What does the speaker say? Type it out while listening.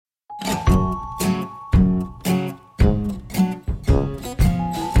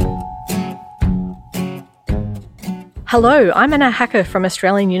Hello, I'm Anna Hacker from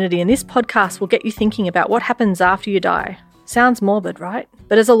Australian Unity, and this podcast will get you thinking about what happens after you die. Sounds morbid, right?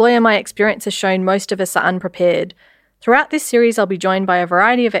 But as a lawyer, my experience has shown most of us are unprepared. Throughout this series, I'll be joined by a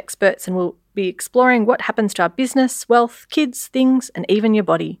variety of experts and we'll be exploring what happens to our business, wealth, kids, things, and even your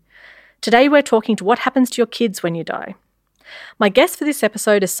body. Today, we're talking to what happens to your kids when you die. My guest for this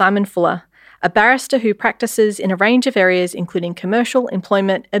episode is Simon Fuller, a barrister who practices in a range of areas including commercial,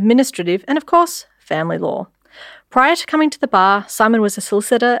 employment, administrative, and of course, family law. Prior to coming to the bar, Simon was a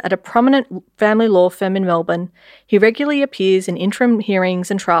solicitor at a prominent family law firm in Melbourne. He regularly appears in interim hearings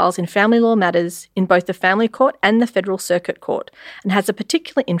and trials in family law matters in both the Family Court and the Federal Circuit Court, and has a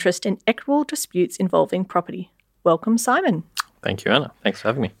particular interest in equitable disputes involving property. Welcome, Simon. Thank you, Anna. Thanks for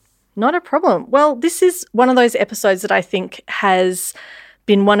having me. Not a problem. Well, this is one of those episodes that I think has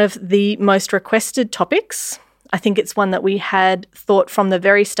been one of the most requested topics. I think it's one that we had thought from the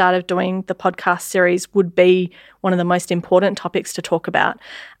very start of doing the podcast series would be one of the most important topics to talk about.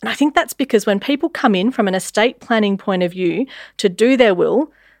 And I think that's because when people come in from an estate planning point of view to do their will,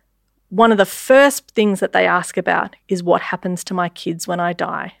 one of the first things that they ask about is what happens to my kids when I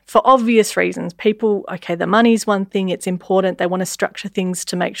die. For obvious reasons. People, okay, the money's one thing, it's important. They want to structure things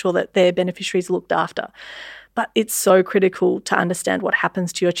to make sure that their beneficiaries are looked after. But it's so critical to understand what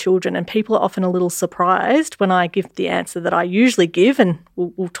happens to your children, and people are often a little surprised when I give the answer that I usually give, and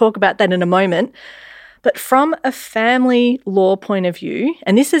we'll talk about that in a moment. But from a family law point of view,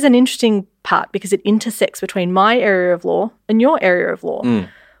 and this is an interesting part because it intersects between my area of law and your area of law,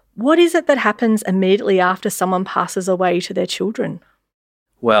 what is it that happens immediately after someone passes away to their children?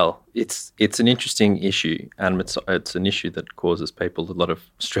 Well, it's an interesting issue, and it's an issue that causes people a lot of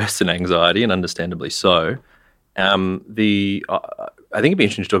stress and anxiety, and understandably so. I think it'd be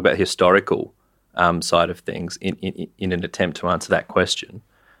interesting to talk about the historical side of things in an attempt to answer that question.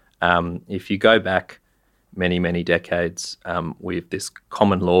 If you go back many, many decades with this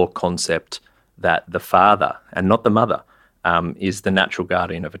common law concept that the father and not the mother is the natural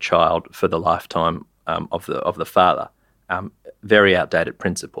guardian of a child for the lifetime of the father, very outdated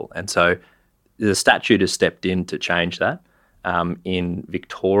principle. And so the statute has stepped in to change that. In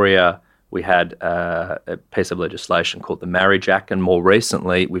Victoria, we had a piece of legislation called the Marriage Act, and more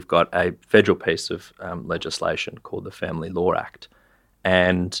recently we've got a federal piece of legislation called the Family Law Act.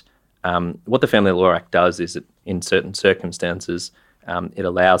 And what the Family Law Act does is it, in certain circumstances, it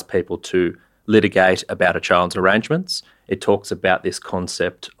allows people to litigate about a child's arrangements. It talks about this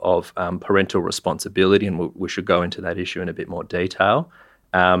concept of parental responsibility, and we should go into that issue in a bit more detail.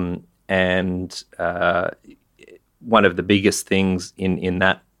 And one of the biggest things in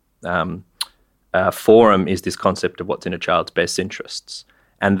that forum is this concept of what's in a child's best interests.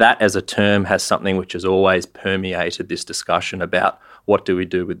 And that as a term has something which has always permeated this discussion about what do we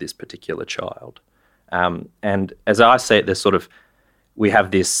do with this particular child. And as I see it, we have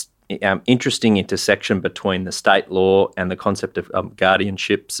this interesting intersection between the state law and the concept of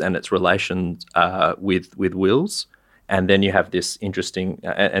guardianships and its relations with wills. And then you have this interesting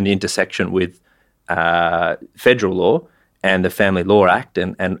and the intersection with federal law and the Family Law Act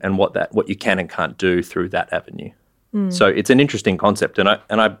and what you can and can't do through that avenue. So it's an interesting concept, and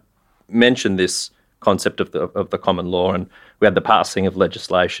I mentioned this concept of the common law, and we had the passing of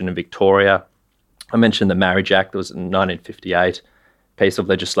legislation in Victoria. I mentioned the Marriage Act. It was a 1958 piece of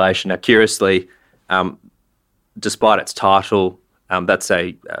legislation. Now, curiously, despite its title, that's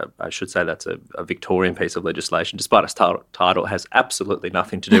a Victorian piece of legislation. Despite its title, it has absolutely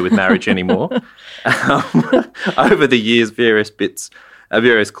nothing to do with marriage anymore. Over the years, various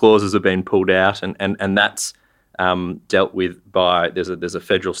clauses have been pulled out, and that's dealt with by there's a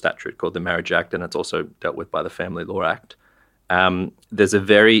federal statute called the Marriage Act, and it's also dealt with by the Family Law Act. There's a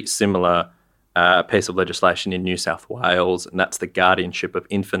very similar piece of legislation in New South Wales, and that's the Guardianship of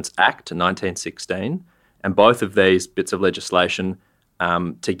Infants Act 1916. And both of these bits of legislation,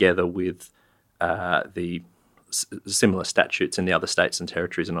 together with the similar statutes in the other states and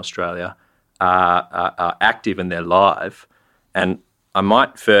territories in Australia, are active and they're live. And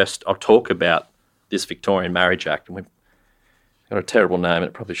I'll talk about this Victorian Marriage Act, and we've got a terrible name, and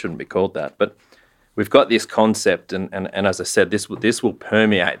it probably shouldn't be called that, but we've got this concept, and as I said, this will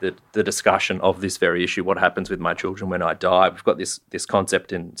permeate the discussion of this very issue, what happens with my children when I die. We've got this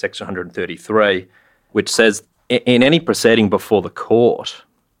concept in Section 133, which says in any proceeding before the court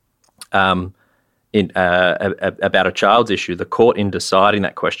about a child's issue, the court in deciding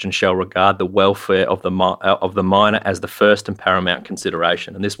that question shall regard the welfare of the minor as the first and paramount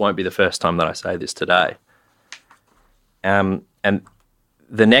consideration. And this won't be the first time that I say this today. And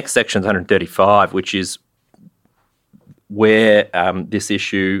the next section is 135, which is where this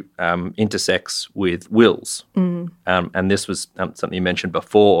issue intersects with wills. And this was something you mentioned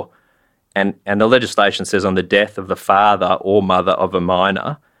before. And the legislation says on the death of the father or mother of a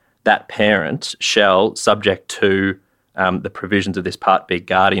minor, that parent shall, subject to the provisions of this Part B,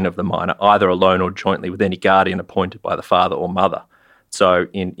 guardian of the minor, either alone or jointly with any guardian appointed by the father or mother. So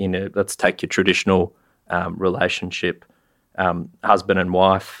let's take your traditional relationship, husband and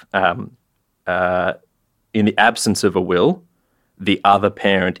wife, in the absence of a will, the other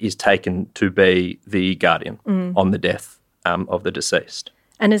parent is taken to be the guardian on the death of the deceased.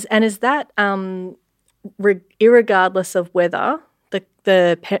 And is that irregardless of whether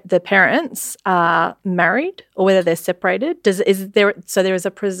the parents are married or whether they're separated? There is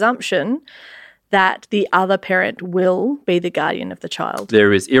a presumption that the other parent will be the guardian of the child.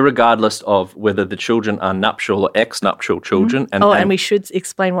 There is, irregardless of whether the children are nuptial or ex-nuptial children. And we should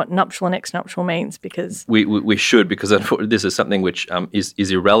explain what nuptial and ex-nuptial means, because... We should, because this is something which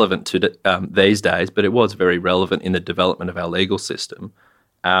is irrelevant to these days, but it was very relevant in the development of our legal system.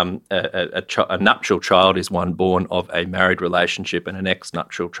 A nuptial child is one born of a married relationship, and an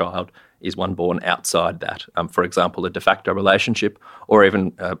ex-nuptial child is one born outside that. For example, a de facto relationship, or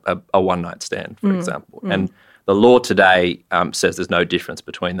even a one-night stand, for example. And the law today says there's no difference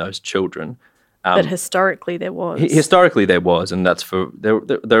between those children. But historically there was. Historically there was, and that's for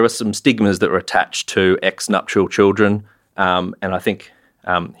there are some stigmas that were attached to ex-nuptial children, and I think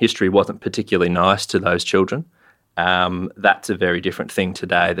history wasn't particularly nice to those children. That's a very different thing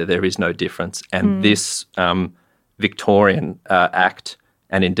today, that there is no difference. And this Victorian Act,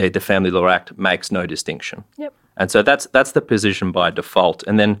 and indeed the Family Law Act, makes no distinction. Yep. And so that's the position by default.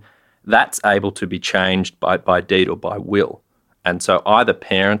 And then that's able to be changed by deed or by will. And so either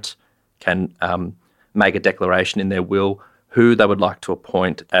parent can make a declaration in their will who they would like to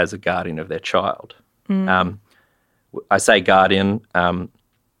appoint as a guardian of their child. I say guardian.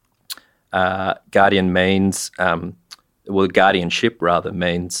 Guardian means, guardianship rather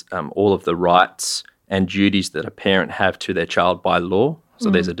means all of the rights and duties that a parent have to their child by law. So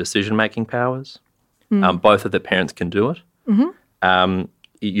there's a decision-making powers. Both of the parents can do it.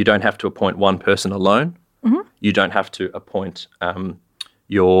 You don't have to appoint one person alone. You don't have to appoint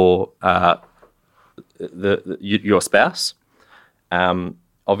your spouse.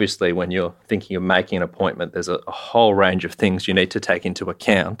 Obviously, when you're thinking of making an appointment, there's a whole range of things you need to take into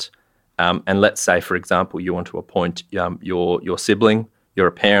account. And let's say, for example, you want to appoint your sibling, you're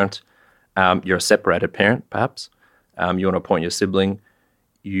a parent, you're a separated parent perhaps, you want to appoint your sibling.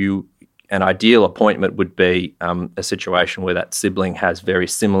 An ideal appointment would be a situation where that sibling has very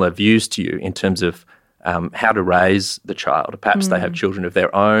similar views to you in terms of how to raise the child. Perhaps they have children of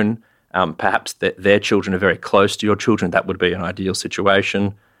their own, perhaps their children are very close to your children. That would be an ideal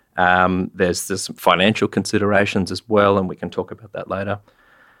situation. There's some financial considerations as well, and we can talk about that later.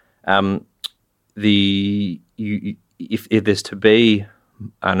 If there's to be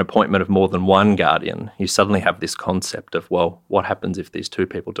an appointment of more than one guardian, you suddenly have this concept of, well, what happens if these two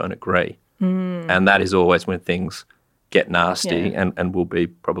people don't agree? And that is always when things get nasty and will be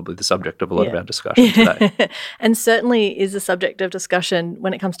probably the subject of a lot of our discussion today. And certainly is a subject of discussion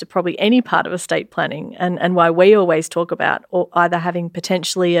when it comes to probably any part of estate planning, and why we always talk about either having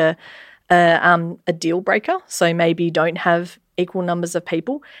potentially a deal breaker, so maybe you don't have equal numbers of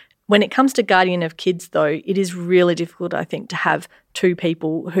people. When it comes to guardian of kids, though, it is really difficult, I think, to have two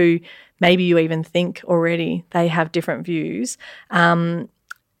people who maybe you even think already they have different views.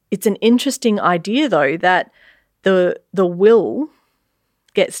 It's an interesting idea, though, that the will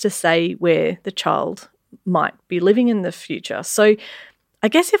gets to say where the child might be living in the future. So I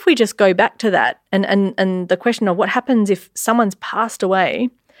guess if we just go back to that and the question of what happens if someone's passed away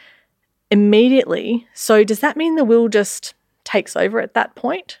immediately, so does that mean the will just takes over at that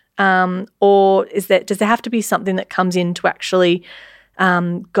point? Or does there have to be something that comes in to actually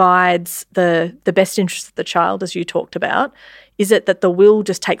guides the best interests of the child, as you talked about? Is it that the will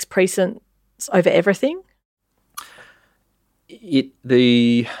just takes precedence over everything? You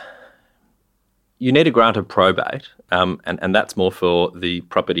need a grant of probate, and that's more for the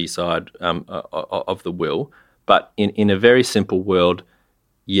property side of the will. But in a very simple world,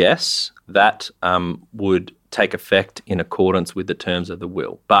 yes, that would take effect in accordance with the terms of the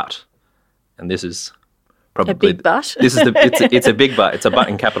will. But, and this is probably... A big but? It's a big but. It's a but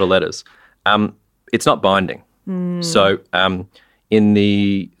in capital letters. It's not binding. So in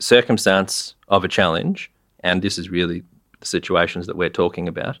the circumstance of a challenge, and this is really the situations that we're talking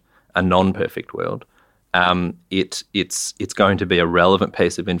about, a non-perfect world, it's going to be a relevant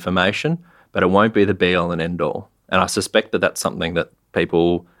piece of information, but it won't be the be-all and end-all. And I suspect that that's something that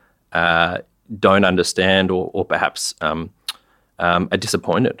people don't understand or perhaps are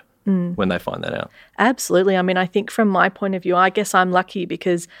disappointed when they find that out. Absolutely. I mean, I think from my point of view, I guess I'm lucky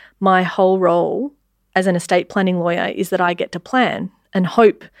because my whole role as an estate planning lawyer is that I get to plan and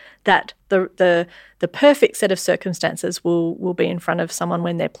hope that the perfect set of circumstances will be in front of someone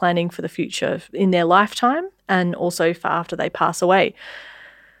when they're planning for the future in their lifetime and also for after they pass away.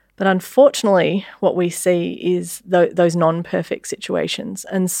 But unfortunately, what we see is those non-perfect situations.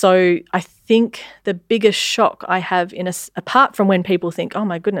 And so I think the biggest shock I have apart from when people think, oh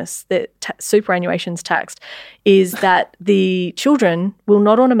my goodness, the superannuation's taxed, is that the children will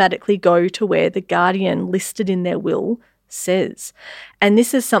not automatically go to where the guardian listed in their will says. And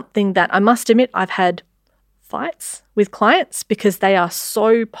this is something that I must admit I've had fights with clients because they are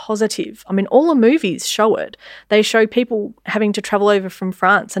so positive. I mean, all the movies show it. They show people having to travel over from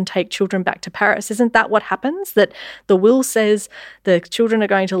France and take children back to Paris. Isn't that what happens? That the will says the children are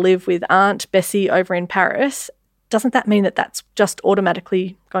going to live with Aunt Bessie over in Paris. Doesn't that mean that that's just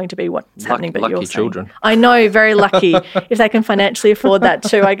automatically going to be what's happening? But lucky you're saying, children. I know, very lucky. If they can financially afford that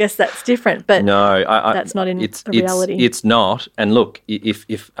too, I guess that's different. But no, that's not in reality. It's not. And look,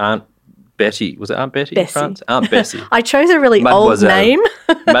 if Aunt Betty, was it Aunt Betty Bessie. in France? Aunt Bessie. I chose a really old name.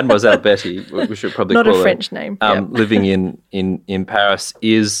 Mademoiselle Betty, we should probably not call a French name. Yep. Living in Paris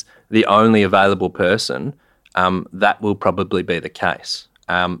is the only available person, that will probably be the case.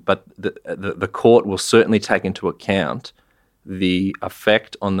 But the court will certainly take into account the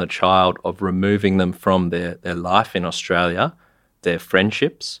effect on the child of removing them from their life in Australia, their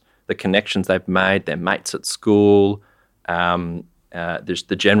friendships, the connections they've made, their mates at school, there's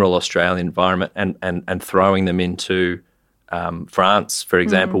the general Australian environment and throwing them into France, for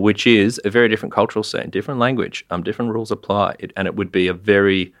example, which is a very different cultural scene, different language, different rules apply, and it would be a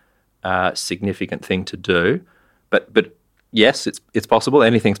very significant thing to do. But yes, it's possible.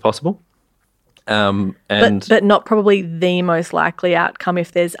 Anything's possible. But not probably the most likely outcome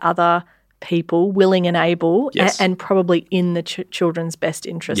if there's other people willing and able and probably in the children's best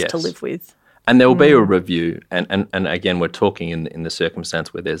interest to live with. And there will be a review, and again, we're talking in the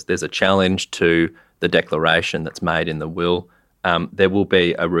circumstance where there's a challenge to the declaration that's made in the will. There will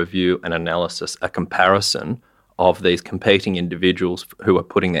be a review, an analysis, a comparison of these competing individuals who are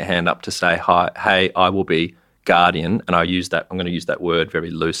putting their hand up to say, hey, I will be guardian, and I'm going to use that word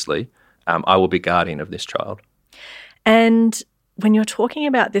very loosely. I will be guardian of this child. And when you're talking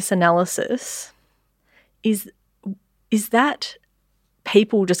about this analysis, is that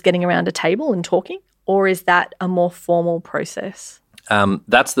people just getting around a table and talking, or is that a more formal process?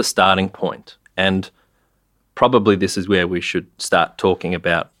 That's the starting point. And probably this is where we should start talking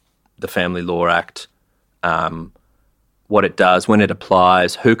about the Family Law Act, what it does, when it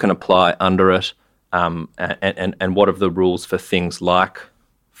applies, who can apply under it, and what are the rules for things like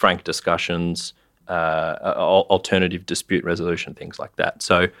frank discussions, alternative dispute resolution, things like that.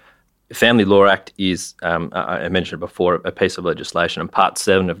 So the Family Law Act is, I mentioned before, a piece of legislation, and Part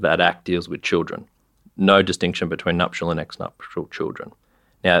 7 of that Act deals with children. No distinction between nuptial and ex-nuptial children.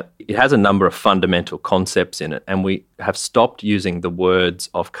 Now, it has a number of fundamental concepts in it, and we have stopped using the words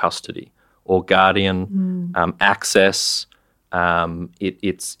of custody or guardian, access.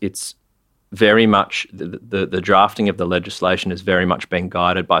 It's very much, the drafting of the legislation is very much being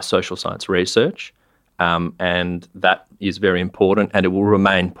guided by social science research. And that is very important, and it will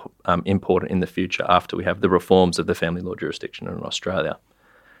remain important in the future after we have the reforms of the family law jurisdiction in Australia.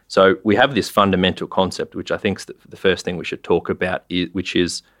 So we have this fundamental concept, which I think is the first thing we should talk about, which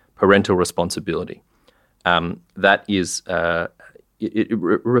is parental responsibility. That is, it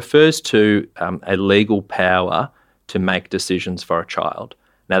refers to a legal power to make decisions for a child.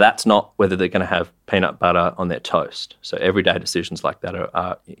 Now, that's not whether they're going to have peanut butter on their toast. So everyday decisions like that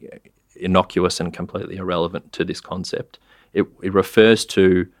are innocuous and completely irrelevant to this concept. It refers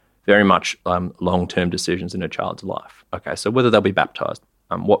to very much long-term decisions in a child's life. Okay, so whether they'll be baptised,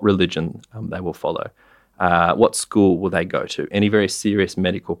 what religion they will follow, what school will they go to, any very serious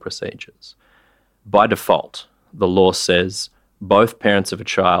medical procedures. By default, the law says both parents of a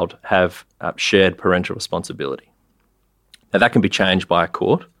child have shared parental responsibility. Now, that can be changed by a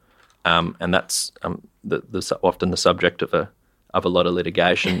court, and that's often the subject of a lot of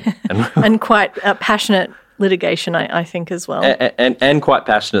litigation. And quite passionate litigation, I think, as well. And quite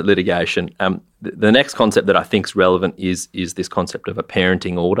passionate litigation. The next concept that I think is relevant is this concept of a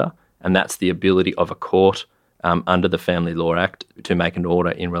parenting order, and that's the ability of a court under the Family Law Act to make an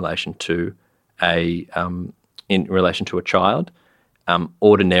order in relation to a child.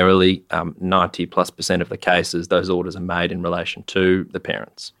 Ordinarily, 90+% of the cases, those orders are made in relation to the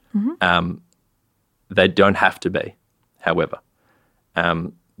parents. Mm-hmm. They don't have to be, however.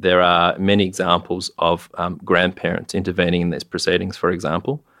 there are many examples of grandparents intervening in these proceedings, for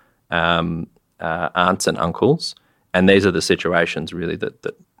example, aunts and uncles, and these are the situations really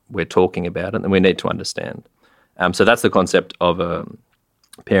that we're talking about and that we need to understand. So that's the concept of a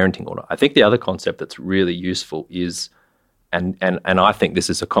parenting order. I think the other concept that's really useful is, and I think this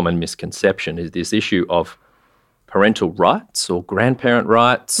is a common misconception, is this issue of parental rights or grandparent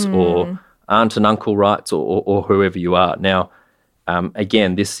rights or aunt and uncle rights or whoever you are. Now,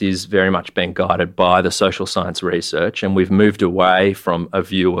 again, this is very much being guided by the social science research, and we've moved away from a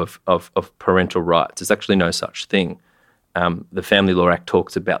view of parental rights. There's actually no such thing. The Family Law Act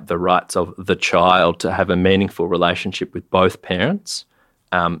talks about the rights of the child to have a meaningful relationship with both parents.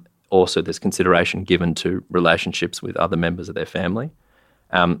 Also, there's consideration given to relationships with other members of their family.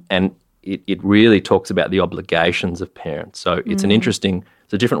 And it really talks about the obligations of parents. So it's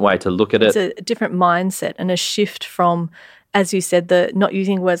it's a different way to look at it. It's a different mindset and a shift from, as you said, the not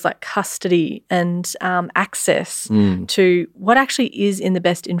using words like custody and access to what actually is in the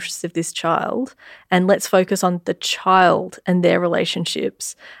best interests of this child, and let's focus on the child and their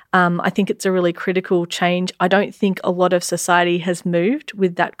relationships. I think it's a really critical change. I don't think a lot of society has moved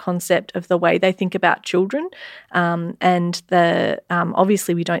with that concept of the way they think about children, and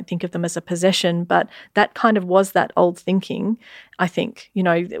obviously we don't think of them as a possession, but that kind of was that old thinking. I think,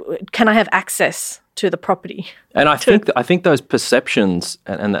 can I have access to the property? And I think those perceptions,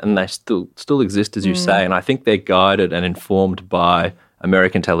 and they still exist, as you say, and I think they're guided and informed by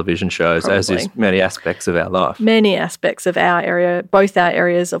American television shows, as is many aspects of our life. Many aspects of our area, both our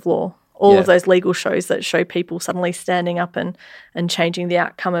areas of law. All of those legal shows that show people suddenly standing up and changing the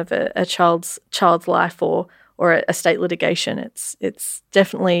outcome of a child's life or a state litigation. It's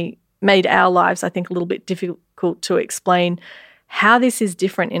definitely made our lives, I think, a little bit difficult to explain how this is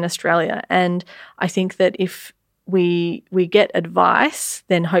different in Australia. And I think that if we get advice,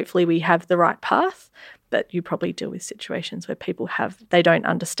 then hopefully we have the right path. But you probably deal with situations where people they don't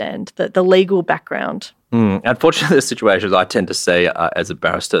understand the legal background. Unfortunately, the situations I tend to see as a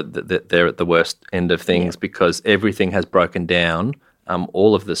barrister, that they're at the worst end of things because everything has broken down.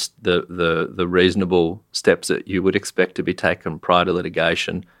 All of the reasonable steps that you would expect to be taken prior to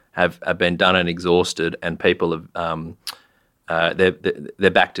litigation have been done and exhausted, and people have they're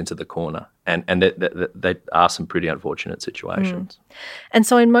backed into the corner, and they are some pretty unfortunate situations. And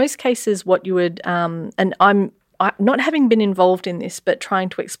so in most cases what you would, and I'm not having been involved in this, but trying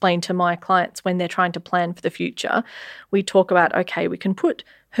to explain to my clients when they're trying to plan for the future, we talk about, okay, we can put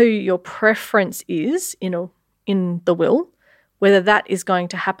who your preference is in the will. Whether that is going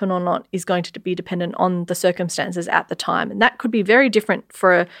to happen or not is going to be dependent on the circumstances at the time. And that could be very different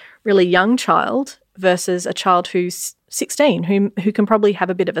for a really young child versus a child who's 16, who can probably have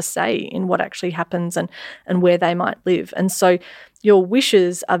a bit of a say in what actually happens and where they might live. And so your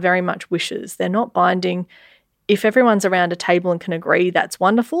wishes are very much wishes. They're not binding. If everyone's around a table and can agree, that's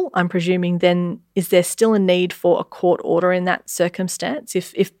wonderful. I'm presuming then is there still a need for a court order in that circumstance?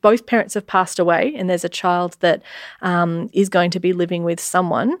 If both parents have passed away and there's a child that is going to be living with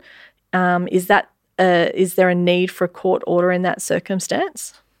someone, is there a need for a court order in that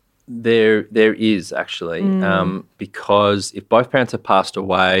circumstance? There is actually, because if both parents have passed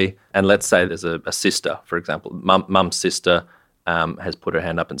away, and let's say there's a sister, for example, mum's sister has put her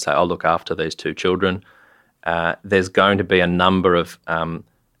hand up and say, I'll look after these two children. There's going to be a number of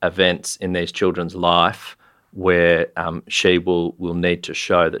events in these children's life where she will need to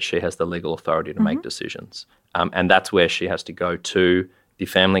show that she has the legal authority to make decisions. And that's where she has to go to the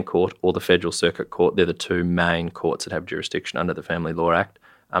Family Court or the Federal Circuit Court. They're the two main courts that have jurisdiction under the Family Law Act.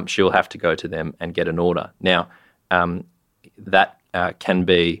 She'll have to go to them and get an order. Now, that can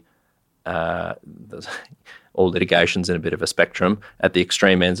be all litigation's in a bit of a spectrum. At the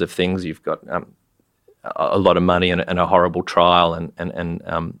extreme ends of things, you've got a lot of money and a horrible trial,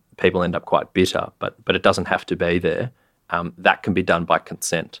 and people end up quite bitter. But it doesn't have to be there. That can be done by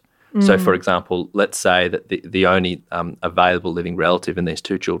consent. So, for example, let's say that the only available living relative in these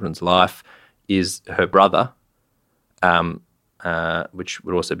two children's life is her brother, which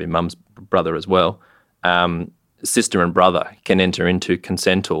would also be mum's brother as well. Sister and brother can enter into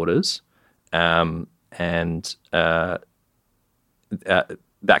consent orders, and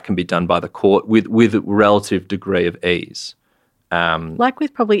that can be done by the court with a relative degree of ease. Like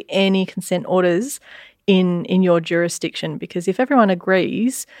with probably any consent orders in your jurisdiction, because if everyone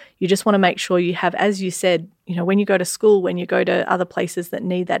agrees, you just want to make sure you have, as you said, when you go to school, when you go to other places that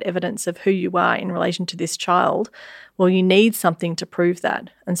need that evidence of who you are in relation to this child, well, you need something to prove that.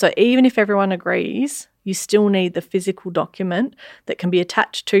 And so even if everyone agrees, you still need the physical document that can be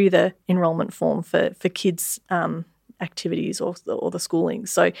attached to the enrolment form for kids activities or the schooling.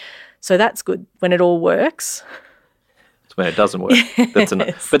 So that's good when it all works. It's when it doesn't work. That's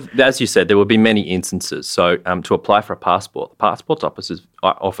But as you said, there will be many instances. So to apply for a passport, the passport office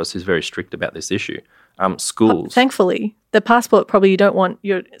is very strict about this issue. Schools. Thankfully, the passport, probably you don't want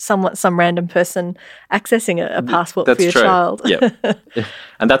some random person accessing a passport for your child. Yeah,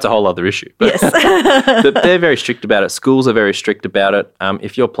 and that's a whole other issue. But, yes. but they're very strict about it. Schools are very strict about it.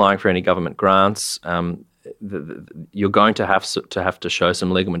 If you're applying for any government grants, you're going to have to show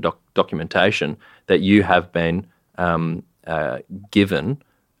some legal documentation that you have been given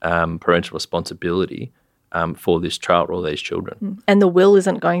parental responsibility for this child or these children. And the will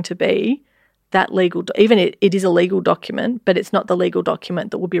isn't going to be that legal, even it is a legal document, but it's not the legal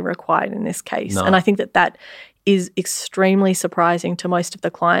document that will be required in this case. No. And I think that is extremely surprising to most of the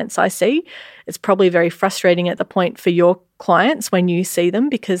clients I see. It's probably very frustrating at the point for your clients when you see them,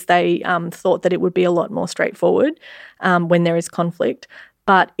 because they thought that it would be a lot more straightforward when there is conflict.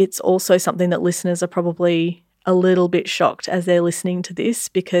 But it's also something that listeners are probably a little bit shocked as they're listening to this,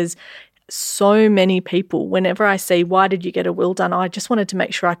 because so many people, whenever I see, why did you get a will done? I just wanted to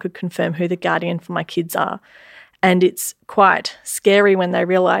make sure I could confirm who the guardian for my kids are. And it's quite scary when they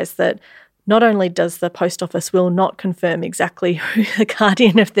realise that not only does the post office will not confirm exactly who the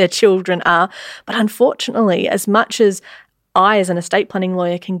guardian of their children are, but unfortunately, as much as I as an estate planning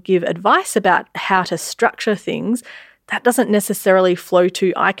lawyer can give advice about how to structure things, that doesn't necessarily flow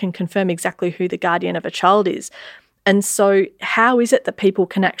to I can confirm exactly who the guardian of a child is. And so how is it that people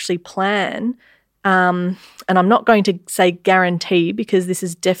can actually plan? And I'm not going to say guarantee, because this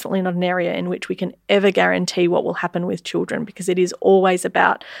is definitely not an area in which we can ever guarantee what will happen with children, because it is always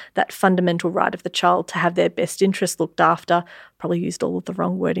about that fundamental right of the child to have their best interest looked after. Probably used all of the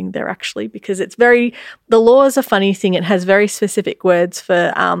wrong wording there actually, because the law is a funny thing. It has very specific words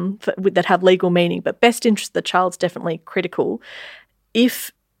for that have legal meaning, but best interest of the child is definitely critical.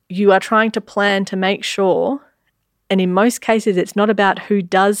 If you are trying to plan to make sure, and in most cases, it's not about who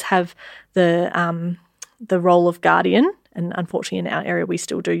does have the role of guardian, and unfortunately in our area we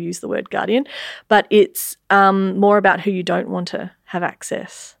still do use the word guardian, but it's more about who you don't want to have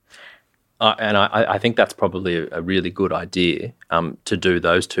access. And I think that's probably a really good idea to do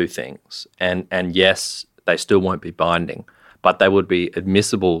those two things. And yes, they still won't be binding, but they would be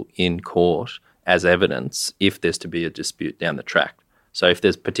admissible in court as evidence if there's to be a dispute down the track. So if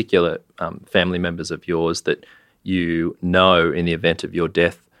there's particular family members of yours that you know in the event of your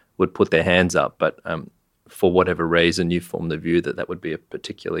death would put their hands up, but for whatever reason you form the view that would be a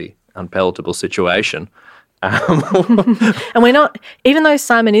particularly unpalatable situation. And we're not, even though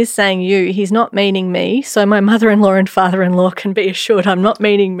Simon is saying you, he's not meaning me, so my mother-in-law and father-in-law can be assured I'm not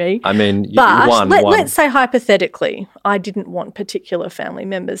meaning me. I mean, but let's say hypothetically I didn't want particular family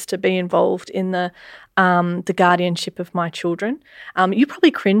members to be involved in the guardianship of my children. You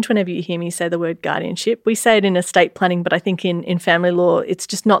probably cringe whenever you hear me say the word guardianship. We say it in estate planning, but I think in family law it's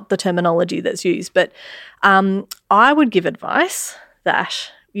just not the terminology that's used. But I would give advice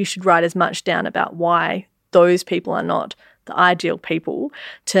that you should write as much down about why those people are not the ideal people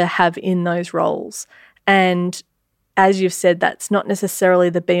to have in those roles. And as you've said, that's not necessarily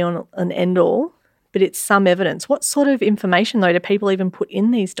the be-all and end-all, but it's some evidence. What sort of information, though, do people even put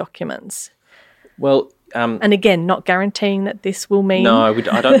in these documents? Well, and again, not guaranteeing that this will mean... No,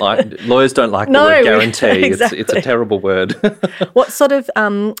 I don't like... Lawyers don't like the word guarantee. Exactly. It's a terrible word. What sort of...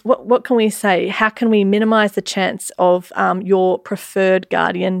 what can we say? How can we minimise the chance of your preferred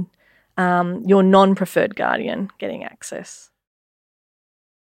guardian, your non-preferred guardian getting access?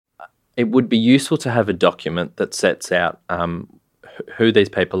 It would be useful to have a document that sets out who these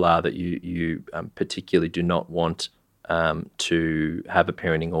people are that you particularly do not want to have a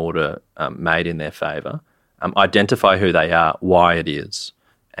parenting order made in their favour. Identify who they are, why it is.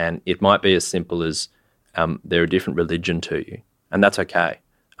 And it might be as simple as they're a different religion to you, and that's okay.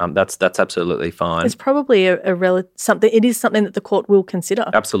 That's absolutely fine. It's probably something. It is something that the court will consider.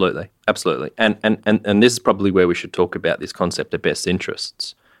 Absolutely. And this is probably where we should talk about this concept of best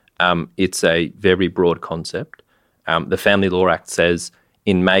interests. It's a very broad concept. The Family Law Act says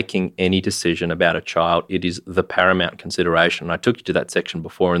in making any decision about a child, it is the paramount consideration. I took you to that section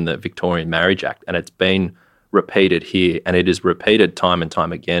before in the Victorian Marriage Act, and it's been repeated here, and it is repeated time and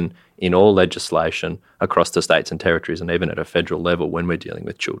time again in all legislation across the states and territories, and even at a federal level when we're dealing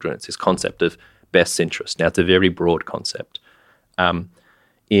with children. It's this concept of best interest. Now, it's a very broad concept. Under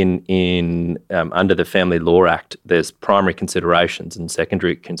the Family Law Act, there's primary considerations and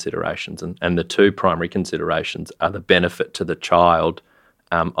secondary considerations, and the two primary considerations are the benefit to the child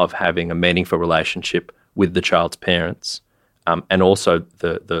of having a meaningful relationship with the child's parents, and also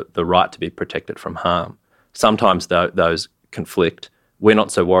the right to be protected from harm. Sometimes those conflict. We're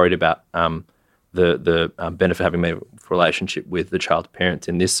not so worried about the benefit of having a relationship with the child's parents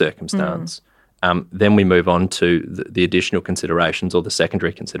in this circumstance. Then we move on to the additional considerations or the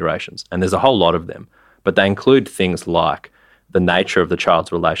secondary considerations. And there's a whole lot of them, but they include things like the nature of the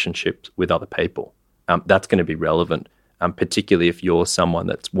child's relationship with other people. That's going to be relevant, particularly if you're someone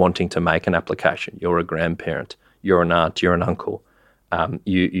that's wanting to make an application. You're a grandparent, you're an aunt, you're an uncle.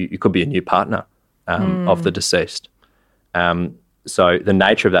 You could be a new partner of the deceased. So the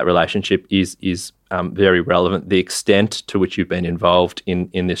nature of that relationship is very relevant. The extent to which you've been involved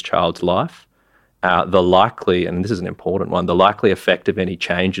in this child's life, the likely, and this is an important one, the likely effect of any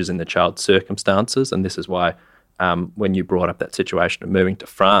changes in the child's circumstances, and this is why when you brought up that situation of moving to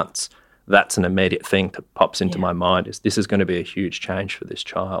France, that's an immediate thing that pops into my mind, is this is going to be a huge change for this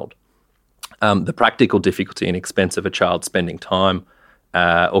child. The practical difficulty and expense of a child spending time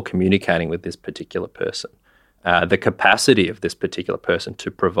or communicating with this particular person, the capacity of this particular person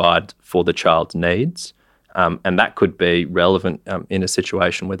to provide for the child's needs, and that could be relevant in a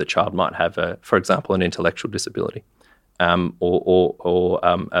situation where the child might have, for example, an intellectual disability or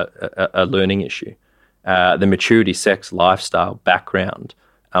a learning issue. The maturity, sex, lifestyle, background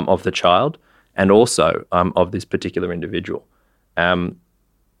of the child, and also of this particular individual. The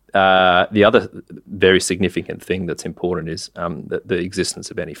other very significant thing that's important is the existence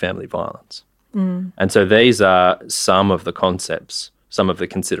of any family violence. And so these are some of the concepts, some of the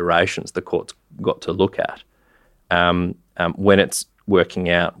considerations the court's got to look at when it's working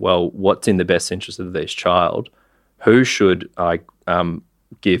out, well, what's in the best interest of this child? Who should I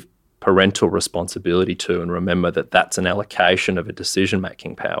give parental responsibility to, and remember that that's an allocation of a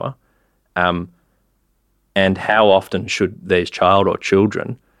decision-making power? And how often should these child or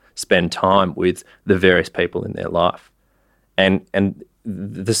children spend time with the various people in their life? And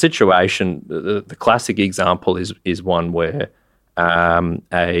the situation, the classic example is one where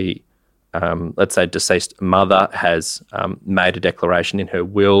let's say deceased mother has made a declaration in her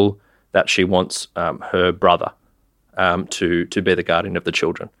will that she wants her brother to be the guardian of the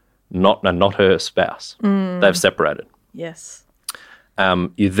children, not her spouse. They've separated. Yes.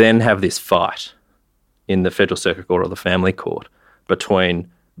 You then have this fight in the Federal Circuit Court or the Family Court between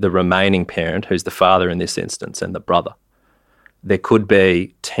the remaining parent, who's the father in this instance, and the brother. There could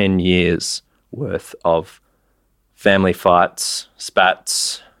be 10 years worth of family fights,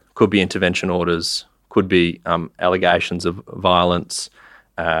 spats, could be intervention orders, could be allegations of violence.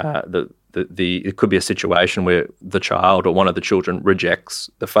 It could be a situation where the child or one of the children rejects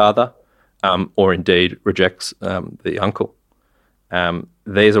the father or indeed rejects the uncle.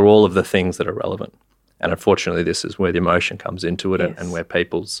 These are all of the things that are relevant. And unfortunately, this is where the emotion comes into it, and where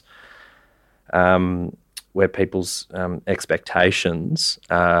people's expectations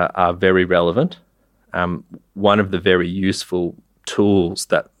are very relevant. One of the very useful tools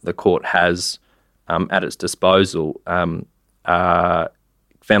that the court has at its disposal are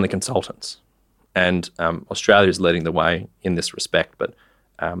family consultants. And Australia is leading the way in this respect, but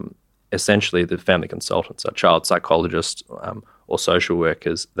essentially the family consultants are child psychologists or social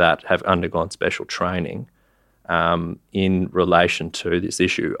workers that have undergone special training in relation to this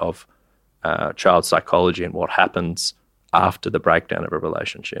issue of child psychology and what happens after the breakdown of a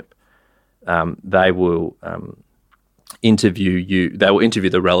relationship. They will interview you. They will interview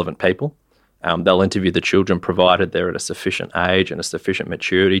the relevant people. They'll interview the children, provided they're at a sufficient age and a sufficient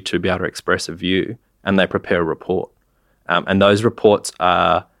maturity to be able to express a view, and they prepare a report. And those reports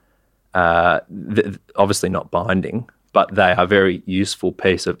are obviously not binding, but they are a very useful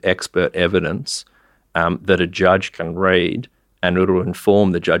piece of expert evidence that a judge can read, and it will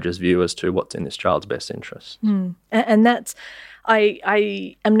inform the judge's view as to what's in this child's best interest. And that's,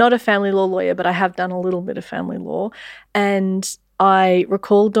 I am not a family law lawyer, but I have done a little bit of family law, and I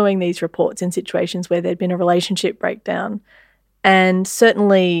recall doing these reports in situations where there'd been a relationship breakdown. And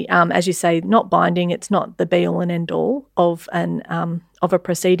certainly, as you say, not binding, it's not the be-all and end-all of a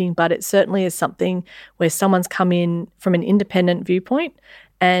proceeding, but it certainly is something where someone's come in from an independent viewpoint,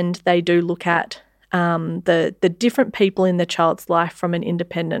 and they do look at the different people in the child's life from an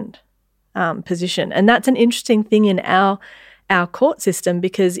independent position. And that's an interesting thing in our court system,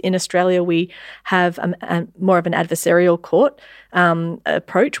 because in Australia we have more of an adversarial court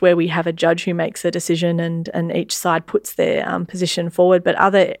approach, where we have a judge who makes a decision and each side puts their position forward. But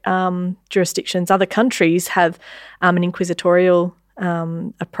other jurisdictions, other countries have an inquisitorial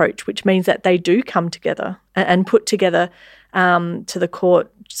approach, which means that they do come together and put together to the court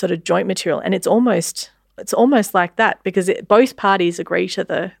sort of joint material. And it's almost like that, because both parties agree to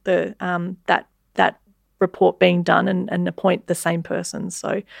that report being done and appoint the same person.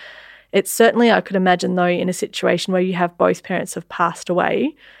 So It's certainly, I could imagine though, in a situation where you have both parents have passed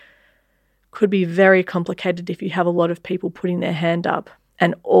away, could be very complicated if you have a lot of people putting their hand up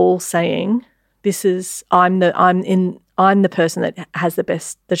and all saying, "This is I'm the person that has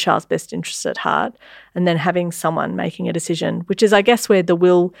the child's best interest at heart," and then having someone making a decision, which is, I guess, where the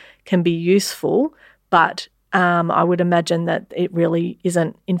will can be useful, but I would imagine that it really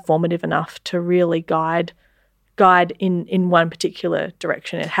isn't informative enough to really guide in one particular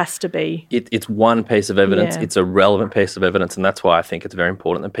direction. It has to be. It's one piece of evidence. Yeah. It's a relevant piece of evidence, and that's why I think it's very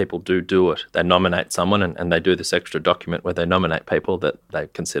important that people do it. They nominate someone, and they do this extra document where they nominate people that they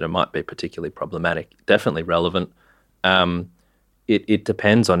consider might be particularly problematic. Definitely relevant. It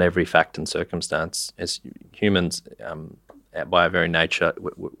depends on every fact and circumstance. As humans, by our very nature,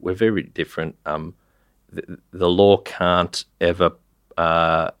 we're very different. The law can't ever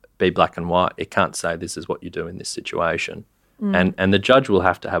be black and white. It can't say this is what you do in this situation. And the judge will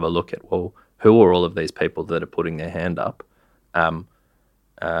have to have a look at, well, who are all of these people that are putting their hand up?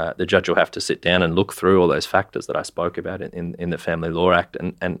 The judge will have to sit down and look through all those factors that I spoke about in the Family Law Act,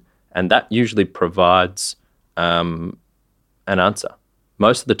 and that usually provides an answer.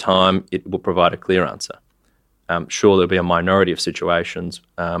 Most of the time, it will provide a clear answer. Sure, there'll be a minority of situations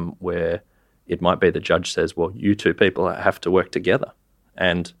where it might be the judge says, well, you two people have to work together,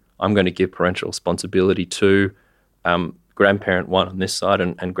 and I'm going to give parental responsibility to grandparent one on this side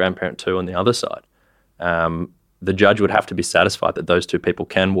and grandparent two on the other side. The judge would have to be satisfied that those two people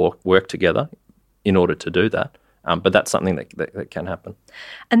can work together in order to do that. But that's something that can happen.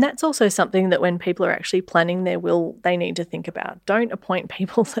 And that's also something that when people are actually planning their will, they need to think about. Don't appoint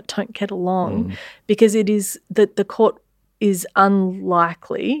people that don't get along, because it is that the court is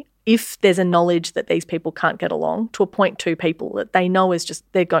unlikely, if there's a knowledge that these people can't get along, to appoint two people that they know is just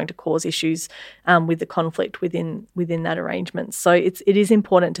they're going to cause issues with the conflict within that arrangement. So it is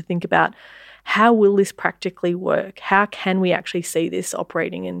important to think about, how will this practically work? How can we actually see this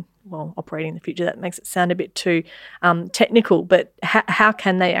operating in the future? That makes it sound a bit too technical, but how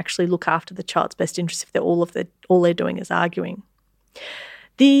can they actually look after the child's best interests if all they're doing is arguing?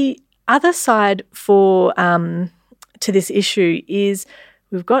 The other side to this issue is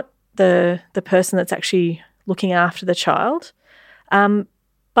we've got the person that's actually looking after the child,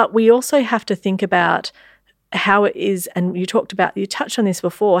 but we also have to think about how it is, and you touched on this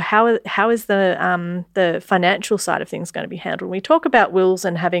before, how is the financial side of things going to be handled? When we talk about wills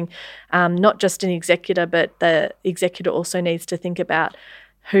and having not just an executor, but the executor also needs to think about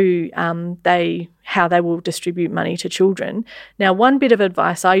how they will distribute money to children. Now, one bit of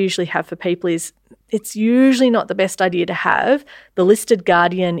advice I usually have for people is it's usually not the best idea to have the listed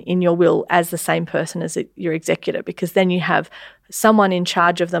guardian in your will as the same person as your executor, because then you have someone in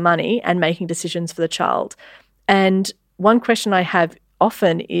charge of the money and making decisions for the child. And one question I have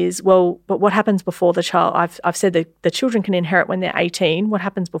often is, well, but what happens before the child? I've said that the children can inherit when they're 18. What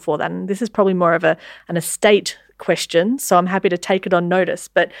happens before that? And this is probably more of an estate question, so I'm happy to take it on notice.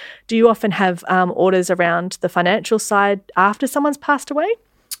 But do you often have orders around the financial side after someone's passed away?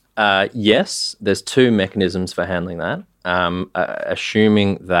 Yes, there's two mechanisms for handling that.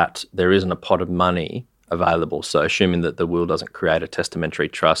 Assuming that there isn't a pot of money available, so assuming that the will doesn't create a testamentary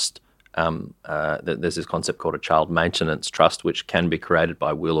trust, there's this concept called a child maintenance trust, which can be created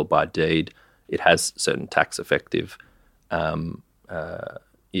by will or by deed. It has certain tax-effective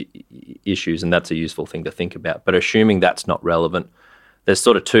issues, and that's a useful thing to think about. But assuming that's not relevant, there's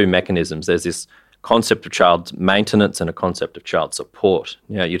sort of two mechanisms. There's this concept of child maintenance and a concept of child support.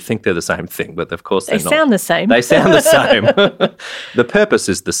 You'd think they're the same thing, but of course they're not. They sound the same. They sound the same. The purpose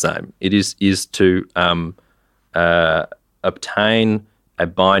is the same. It is to obtain a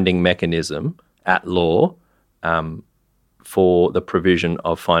binding mechanism at law for the provision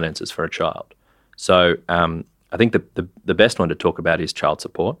of finances for a child. So I think the best one to talk about is child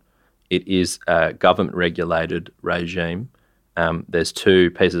support. It is a government-regulated regime. There's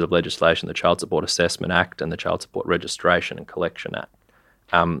two pieces of legislation, the Child Support Assessment Act and the Child Support Registration and Collection Act.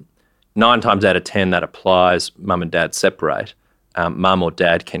 9 times out of 10 that applies, mum and dad separate. Mum or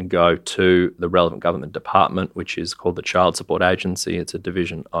dad can go to the relevant government department, which is called the Child Support Agency. It's a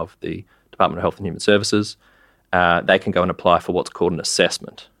division of the Department of Health and Human Services. They can go and apply for what's called an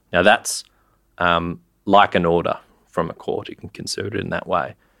assessment. Now that's like an order from a court. You can consider it in that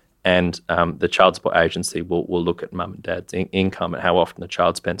way. And the Child Support Agency will look at mum and dad's income and how often the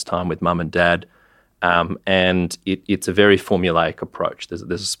child spends time with mum and dad. And it's a very formulaic approach. There's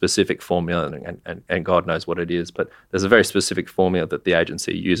a specific formula, and God knows what it is, but there's a very specific formula that the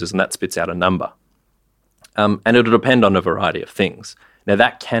agency uses, and that spits out a number. And it'll depend on a variety of things. Now,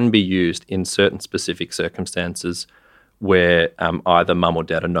 that can be used in certain specific circumstances where either mum or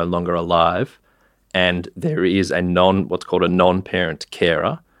dad are no longer alive, and there is what's called a non-parent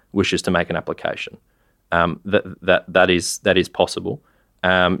carer wishes to make an application. That is possible.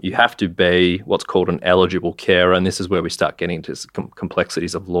 You have to be what's called an eligible carer, and this is where we start getting into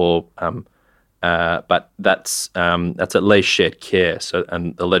complexities of law. But that's at least shared care. So,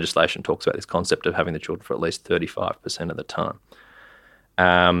 and the legislation talks about this concept of having the children for at least 35% of the time.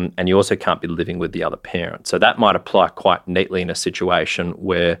 And you also can't be living with the other parent. So that might apply quite neatly in a situation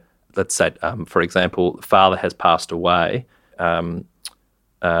where, let's say, for example, the father has passed away.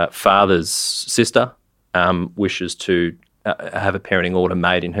 Father's sister wishes to have a parenting order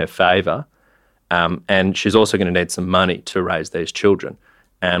made in her favour, and she's also going to need some money to raise these children.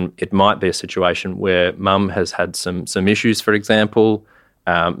 And it might be a situation where mum has had some issues, for example.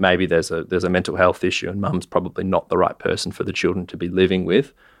 Maybe there's a mental health issue and mum's probably not the right person for the children to be living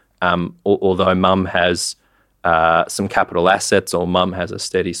with. Although mum has some capital assets or mum has a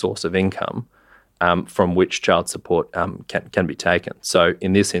steady source of income from which child support can be taken. So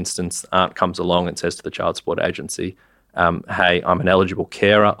in this instance, aunt comes along and says to the child support agency, hey, I'm an eligible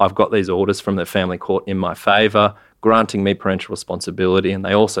carer. I've got these orders from the family court in my favour, granting me parental responsibility, and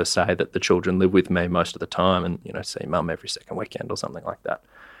they also say that the children live with me most of the time and, see mum every second weekend or something like that.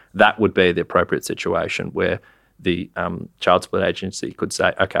 That would be the appropriate situation where the child support agency could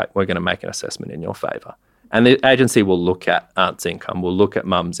say, okay, we're going to make an assessment in your favour. And the agency will look at aunt's income, will look at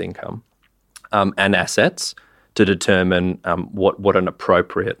mum's income and assets to determine what an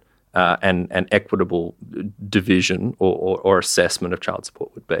appropriate and equitable division or assessment of child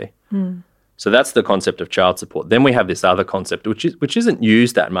support would be. Mm. So that's the concept of child support. Then we have this other concept, which isn't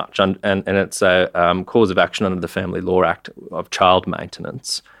used that much, and it's a cause of action under the Family Law Act of child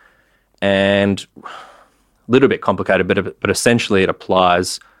maintenance. And a little bit complicated, but essentially it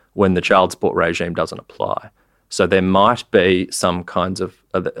applies when the child support regime doesn't apply. So there might be some kinds of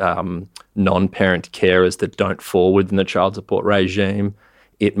non-parent carers that don't fall within the child support regime.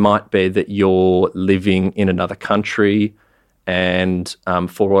 It might be that you're living in another country and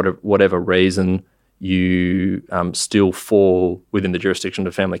for whatever reason you still fall within the jurisdiction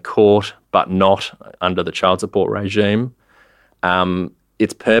of the family court but not under the child support regime.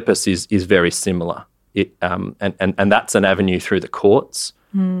 Its purpose is very similar. And that's an avenue through the courts.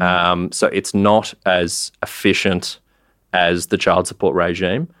 So it's not as efficient as the child support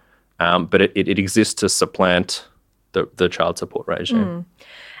regime, but it exists to supplant the child support regime.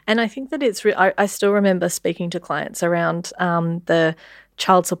 And I think that it's I still remember speaking to clients around the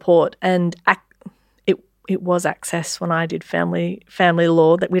child support, and it was access when I did family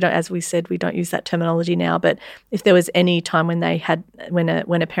law. That we don't, as we said, we don't use that terminology now. But if there was any time when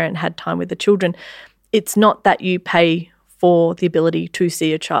a parent had time with the children, it's not that you pay for the ability to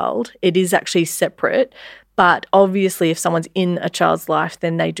see a child. It is actually separate. But obviously, if someone's in a child's life,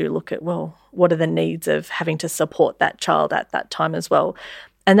 then they do look at, well, what are the needs of having to support that child at that time as well.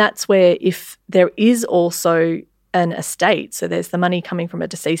 And that's where if there is also an estate, so there's the money coming from a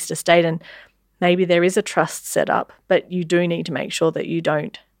deceased estate and maybe there is a trust set up, but you do need to make sure that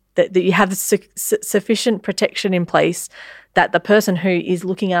that you have sufficient protection in place that the person who is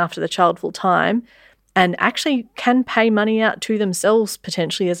looking after the child full time and actually can pay money out to themselves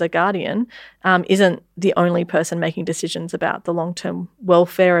potentially as a guardian isn't the only person making decisions about the long-term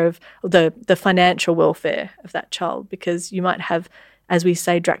welfare of the financial welfare of that child, because you might have, as we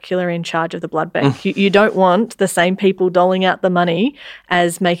say, Dracula in charge of the blood bank. You don't want the same people doling out the money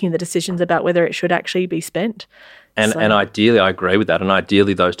as making the decisions about whether it should actually be spent. And ideally, I agree with that, and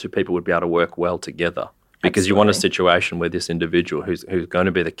ideally those two people would be able to work well together. Because you want a situation where this individual who's going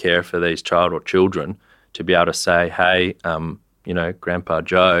to be the carer for these child or children to be able to say, hey, Grandpa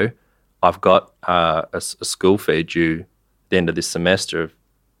Joe, I've got a school fee due at the end of this semester of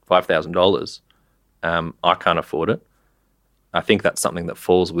 $5,000. I can't afford it. I think that's something that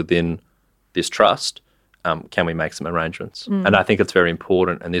falls within this trust. Can we make some arrangements? And I think it's very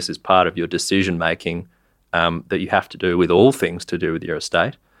important, and this is part of your decision-making that you have to do with all things to do with your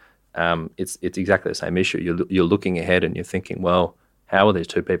estate. It's exactly the same issue. You're looking ahead and you're thinking, well, how are these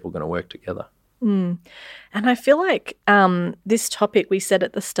two people going to work together? And I feel like this topic we said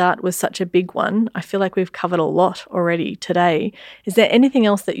at the start was such a big one. I feel like we've covered a lot already today. Is there anything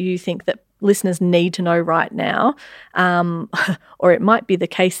else that you think that listeners need to know right now? Or it might be the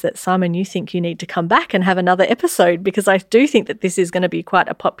case that, Simon, you think you need to come back and have another episode, because I do think that this is going to be quite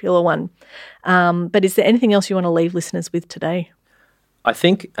a popular one. But is there anything else you want to leave listeners with today? I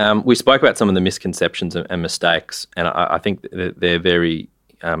think we spoke about some of the misconceptions and mistakes, and I think they're very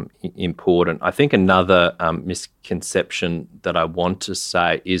important. I think another misconception that I want to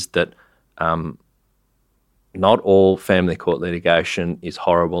say is that not all family court litigation is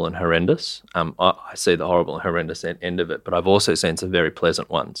horrible and horrendous. I see the horrible and horrendous end of it, but I've also seen some very pleasant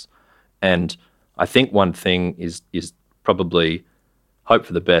ones. And I think one thing is probably hope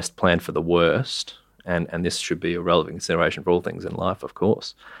for the best, plan for the worst, and this should be a relevant consideration for all things in life, of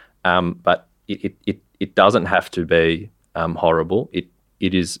course. But it doesn't have to be horrible. It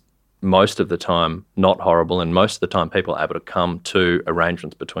is most of the time not horrible, and most of the time people are able to come to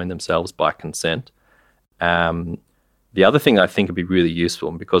arrangements between themselves by consent. The other thing I think would be really useful,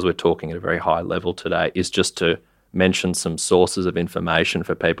 and because we're talking at a very high level today, is just to mention some sources of information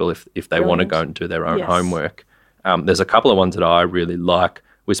for people if they want to go and do their own homework. There's a couple of ones that I really like.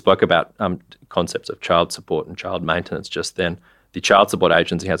 We spoke about concepts of child support and child maintenance just then. The Child Support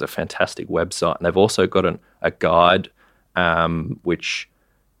Agency has a fantastic website, and they've also got a guide which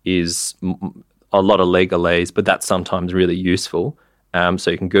is a lot of legalese, but that's sometimes really useful.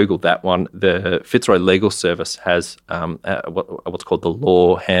 So you can Google that one. The Fitzroy Legal Service has what's called the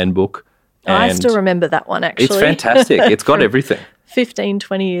Law Handbook. I still remember that one, actually. It's fantastic. It's got everything. 15,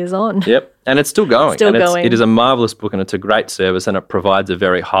 20 years on. Yep, and it's still going. Going. It is a marvellous book, and it's a great service, and it provides a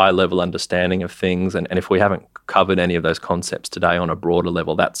very high-level understanding of things. And if we haven't covered any of those concepts today on a broader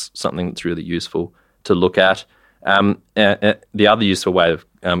level, that's something that's really useful to look at. The other useful way of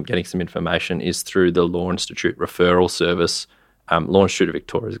getting some information is through the Law Institute Referral Service. Law Institute of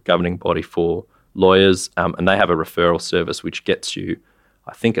Victoria is a governing body for lawyers, and they have a referral service which gets you,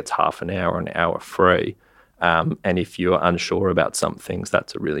 I think it's half an hour free. And if you're unsure about some things,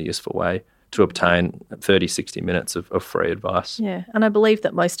 that's a really useful way to obtain 30, 60 minutes of free advice. Yeah, and I believe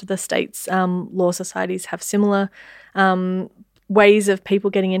that most of the states' law societies have similar ways of people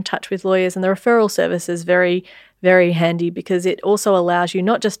getting in touch with lawyers, and the referral service is very, very handy because it also allows you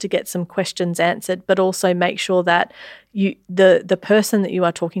not just to get some questions answered, but also make sure that the person that you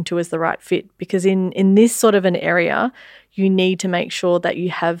are talking to is the right fit. Because in this sort of an area, you need to make sure that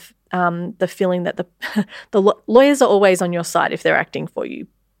you have the feeling that the lawyers are always on your side if they're acting for you.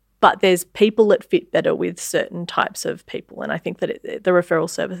 But there's people that fit better with certain types of people, and I think that the referral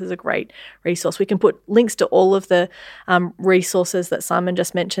service is a great resource. We can put links to all of the resources that Simon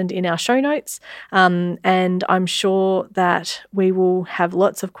just mentioned in our show notes, and I'm sure that we will have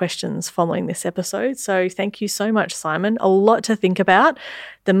lots of questions following this episode. So thank you so much, Simon. A lot to think about.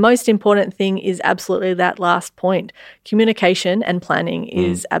 The most important thing is absolutely that last point. Communication and planning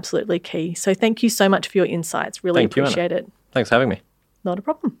is absolutely key. So thank you so much for your insights. Really appreciate it. Thanks for having me. Not a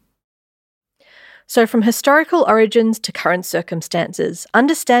problem. So from historical origins to current circumstances,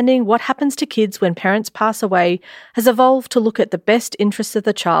 understanding what happens to kids when parents pass away has evolved to look at the best interests of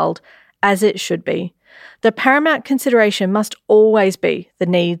the child, as it should be. The paramount consideration must always be the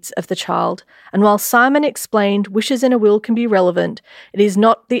needs of the child, and while Simon explained wishes in a will can be relevant, it is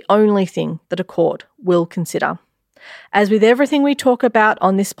not the only thing that a court will consider. As with everything we talk about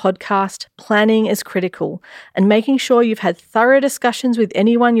on this podcast, planning is critical, and making sure you've had thorough discussions with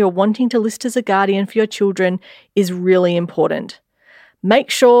anyone you're wanting to list as a guardian for your children is really important.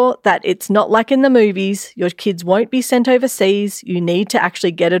 Make sure that it's not like in the movies, your kids won't be sent overseas. You need to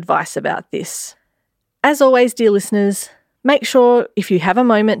actually get advice about this. As always, dear listeners, make sure if you have a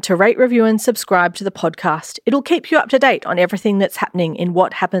moment to rate, review and subscribe to the podcast. It'll keep you up to date on everything that's happening in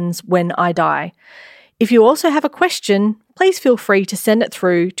What Happens When I Die. If you also have a question, please feel free to send it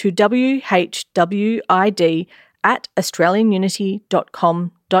through to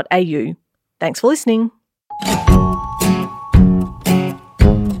whwid@australianunity.com.au. Thanks for listening.